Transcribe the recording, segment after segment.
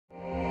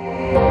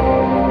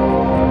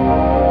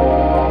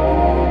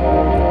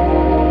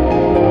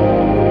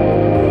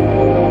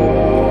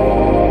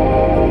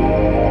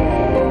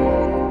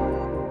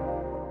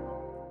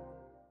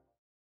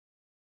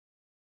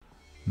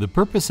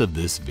purpose of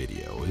this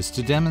video is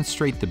to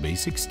demonstrate the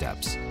basic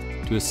steps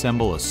to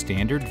assemble a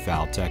standard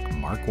Valtek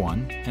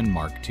MK1 and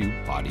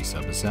MK2 body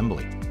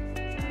subassembly.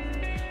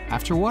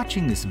 After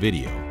watching this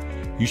video,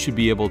 you should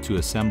be able to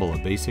assemble a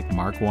basic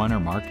MK1 or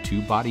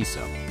MK2 body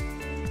sub.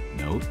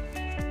 Note,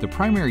 the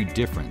primary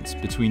difference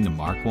between the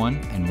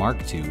MK1 and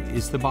MK2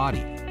 is the body.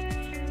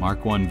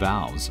 MK1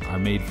 valves are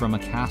made from a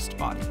cast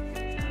body,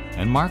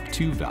 and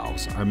MK2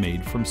 valves are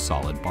made from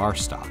solid bar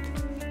stock.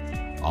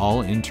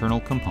 All internal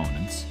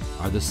components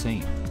are the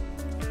same.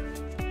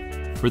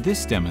 For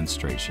this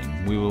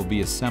demonstration, we will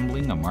be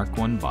assembling a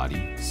MK1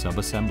 body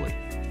subassembly.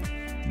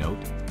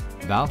 Note,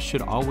 valves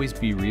should always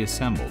be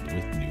reassembled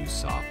with new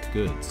soft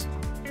goods.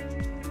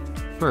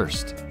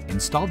 First,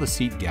 install the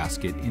seat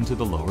gasket into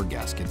the lower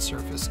gasket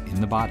surface in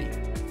the body.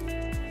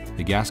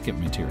 The gasket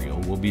material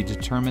will be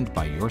determined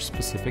by your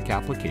specific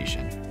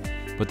application,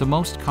 but the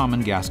most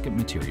common gasket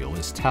material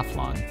is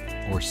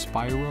Teflon or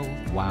spiral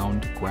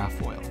wound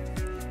grafoil.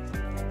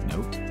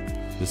 Note,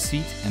 the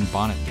seat and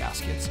bonnet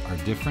gaskets are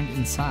different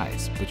in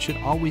size but should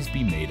always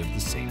be made of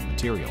the same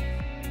material.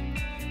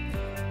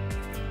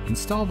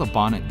 Install the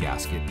bonnet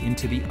gasket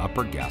into the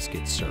upper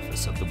gasket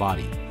surface of the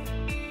body.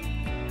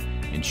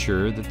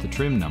 Ensure that the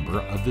trim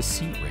number of the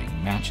seat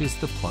ring matches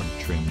the plug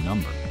trim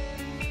number.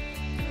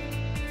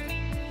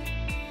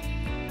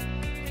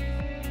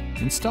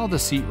 Install the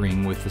seat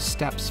ring with the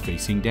steps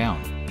facing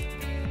down.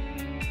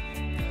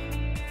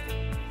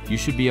 You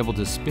should be able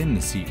to spin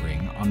the seat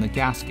ring on the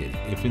gasket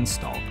if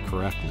installed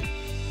correctly.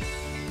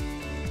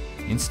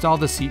 Install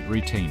the seat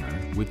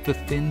retainer with the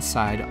thin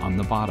side on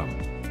the bottom.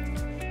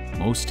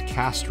 Most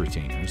cast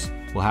retainers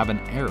will have an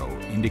arrow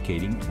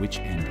indicating which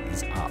end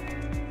is up.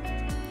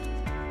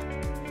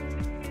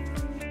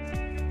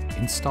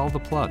 Install the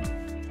plug.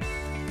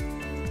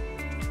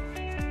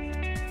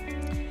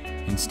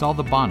 Install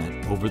the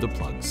bonnet over the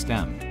plug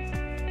stem.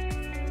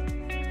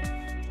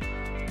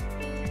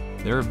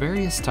 There are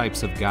various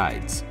types of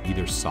guides,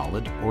 either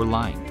solid or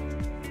lined.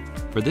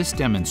 For this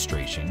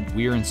demonstration,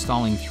 we are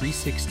installing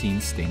 3/16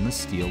 stainless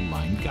steel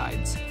lined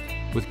guides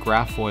with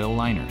grafoil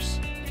liners.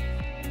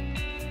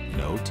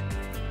 Note,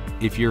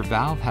 if your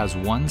valve has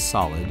one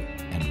solid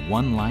and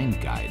one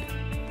lined guide,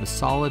 the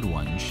solid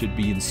one should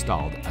be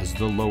installed as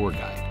the lower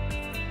guide.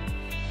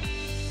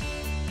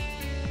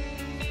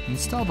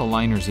 Install the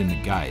liners in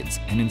the guides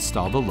and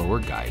install the lower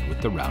guide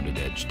with the rounded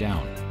edge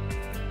down.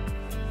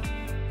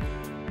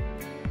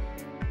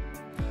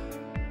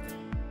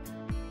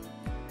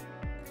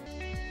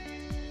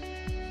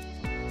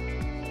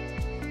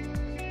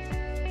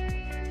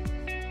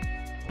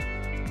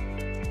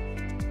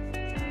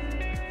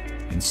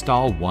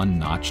 Install one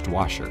notched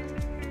washer.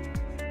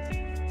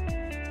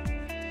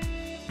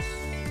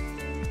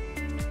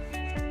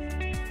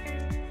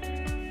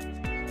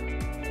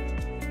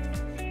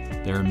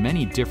 There are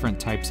many different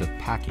types of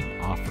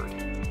packing offered.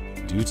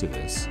 Due to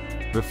this,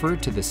 refer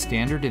to the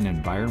Standard and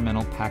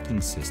Environmental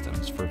Packing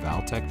Systems for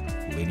Valtek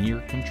Linear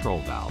Control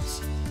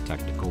Valves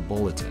Technical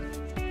Bulletin,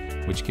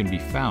 which can be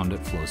found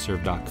at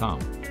Flowserve.com.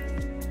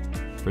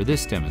 For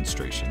this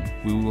demonstration,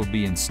 we will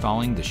be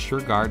installing the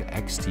SureGuard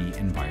XT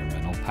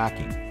environmental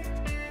packing.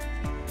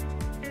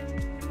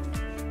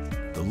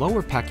 The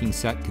lower packing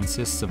set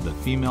consists of the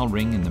female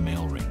ring and the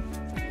male ring.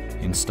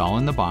 Install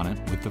in the bonnet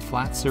with the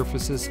flat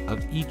surfaces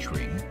of each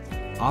ring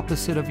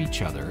opposite of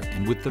each other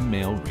and with the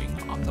male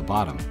ring on the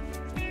bottom.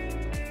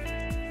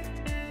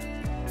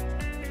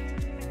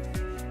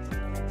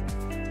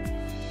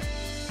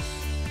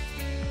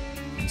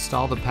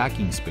 Install the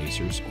packing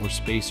spacers or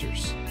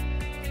spacers.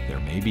 There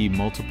may be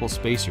multiple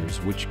spacers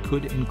which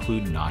could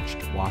include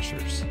notched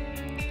washers.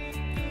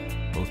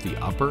 Both the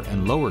upper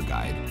and lower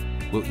guide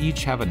will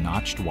each have a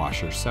notched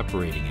washer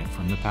separating it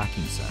from the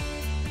packing set.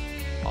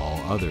 All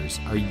others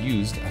are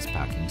used as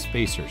packing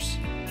spacers.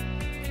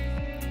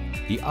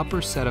 The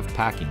upper set of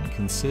packing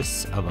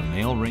consists of a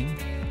male ring,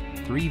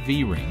 3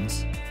 V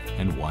rings,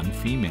 and 1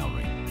 female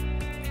ring.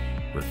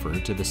 Refer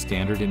to the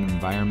Standard and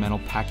Environmental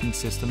Packing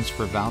Systems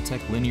for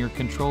Valtek Linear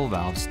Control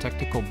Valves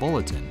Technical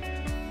Bulletin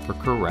for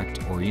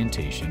correct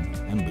orientation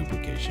and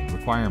lubrication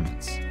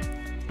requirements.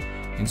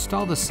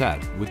 Install the set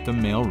with the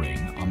male ring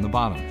on the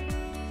bottom.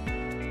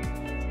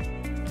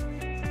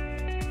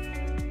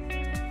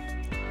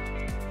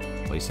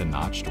 Place a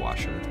notched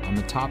washer on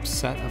the top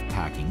set of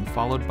packing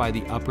followed by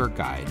the upper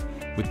guide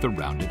with the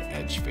rounded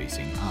edge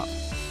facing up.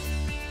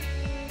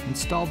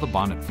 Install the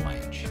bonnet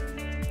flange.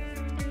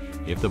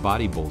 If the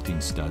body bolting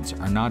studs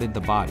are not in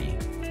the body,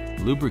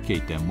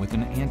 lubricate them with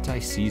an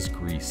anti-seize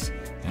grease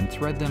and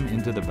thread them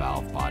into the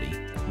valve body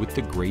with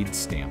the grade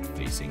stamp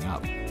facing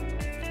up.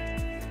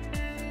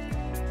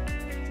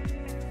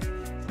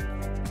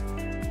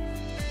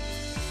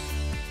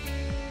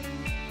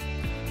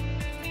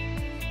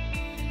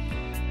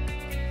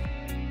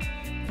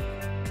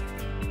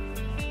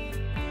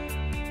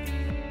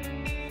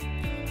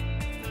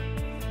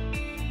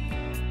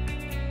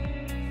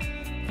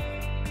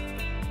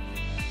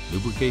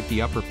 Lubricate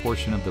the upper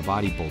portion of the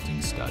body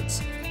bolting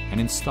studs and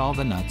install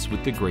the nuts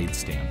with the grade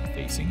stamp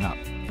facing up.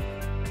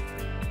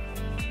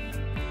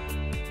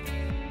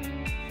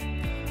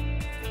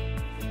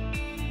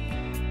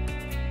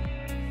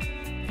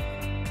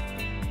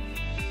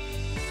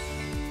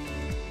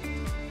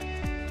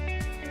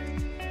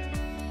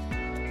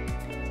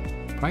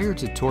 Prior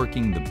to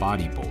torquing the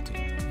body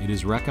bolting, it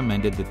is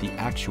recommended that the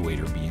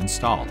actuator be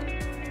installed.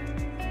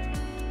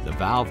 The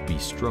valve be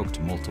stroked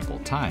multiple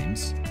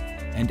times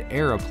and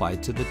air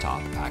applied to the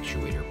top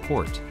actuator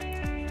port.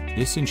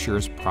 This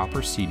ensures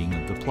proper seating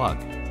of the plug.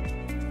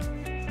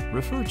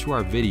 Refer to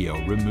our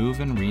video Remove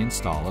and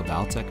Reinstall a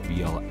Valtek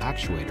VL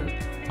Actuator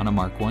on a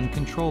Mark I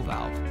control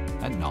valve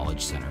at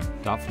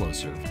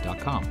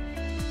knowledgecenter.flowserve.com.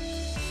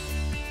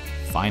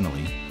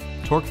 Finally,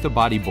 torque the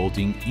body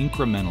bolting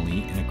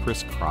incrementally in a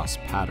crisscross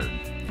pattern.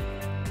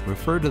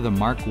 Refer to the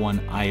Mark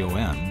I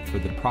IOM for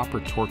the proper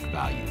torque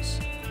values,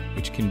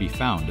 which can be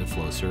found at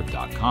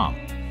flowserve.com.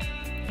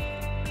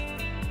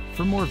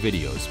 For more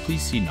videos,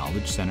 please see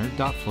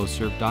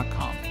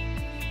knowledgecenter.flowserve.com.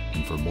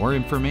 And for more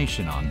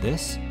information on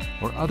this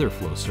or other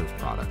Flowserve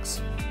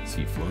products,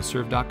 see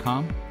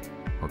flowserve.com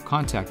or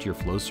contact your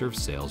Flowserve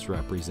sales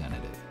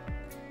representative.